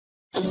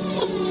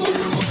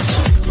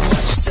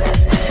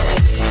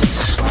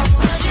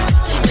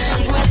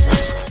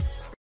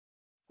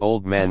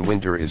Old man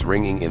winter is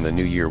ringing in the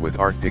new year with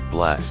Arctic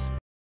blast.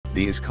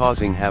 The is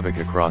causing havoc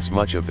across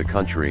much of the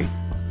country,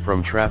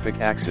 from traffic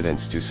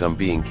accidents to some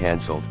being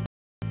cancelled.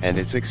 And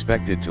it's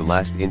expected to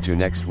last into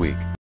next week.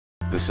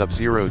 The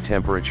sub-zero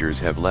temperatures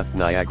have left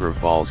Niagara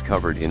Falls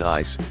covered in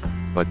ice,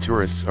 but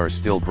tourists are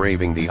still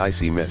braving the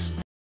icy mist.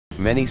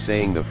 Many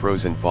saying the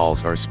frozen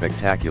falls are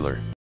spectacular.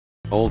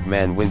 Old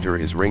man winter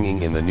is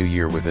ringing in the new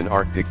year with an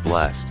Arctic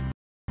blast.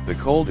 The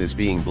cold is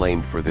being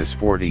blamed for this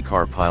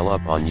 40-car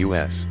pileup on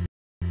US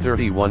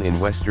 31 in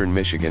western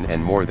Michigan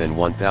and more than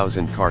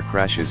 1,000 car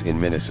crashes in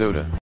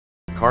Minnesota.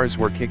 Cars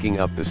were kicking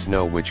up the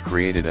snow, which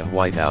created a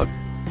whiteout,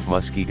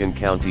 Muskegon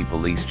County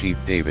Police Chief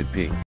David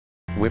P.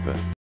 Wypa.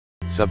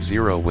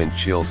 Sub-zero wind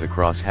chills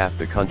across half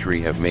the country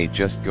have made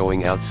just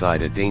going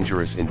outside a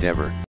dangerous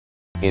endeavor.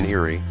 In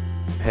Erie,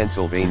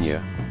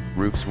 Pennsylvania,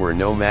 roofs were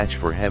no match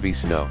for heavy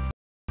snow.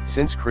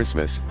 Since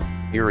Christmas,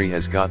 Erie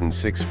has gotten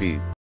 6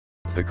 feet.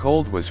 The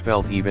cold was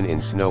felt even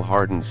in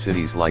snow-hardened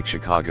cities like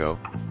Chicago,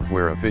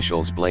 where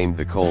officials blamed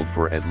the cold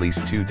for at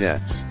least 2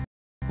 deaths.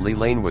 Lee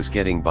Lane was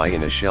getting by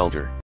in a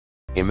shelter.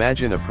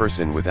 "Imagine a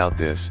person without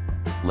this,"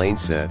 Lane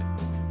said.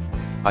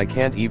 "I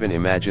can't even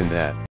imagine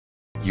that.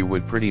 You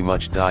would pretty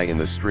much die in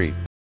the street.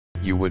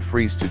 You would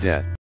freeze to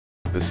death."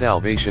 The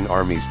Salvation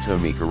Army's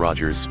Tamika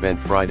Rogers spent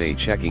Friday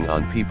checking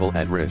on people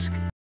at risk.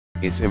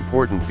 "It's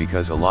important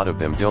because a lot of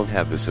them don't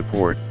have the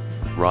support,"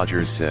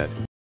 Rogers said.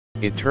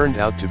 It turned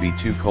out to be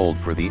too cold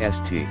for the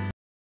St.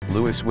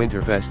 Louis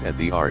Winterfest at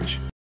the Arch.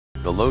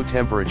 The low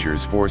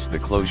temperatures forced the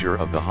closure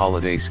of the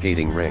holiday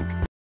skating rink.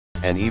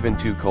 And even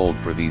too cold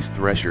for these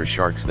thresher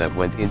sharks that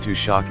went into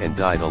shock and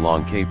died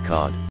along Cape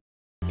Cod.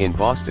 In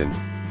Boston,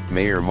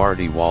 Mayor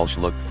Marty Walsh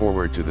looked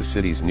forward to the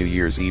city's New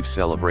Year's Eve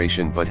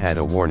celebration but had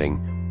a warning: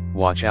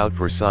 watch out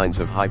for signs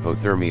of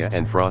hypothermia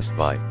and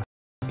frostbite.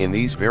 In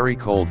these very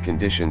cold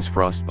conditions,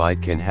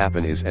 frostbite can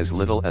happen in as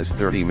little as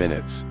 30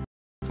 minutes.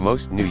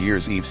 Most New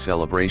Year's Eve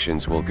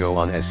celebrations will go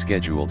on as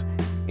scheduled,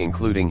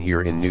 including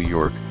here in New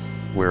York,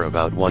 where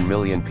about 1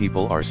 million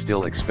people are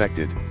still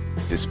expected,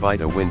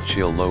 despite a wind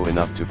chill low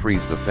enough to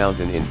freeze the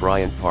fountain in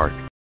Bryant Park.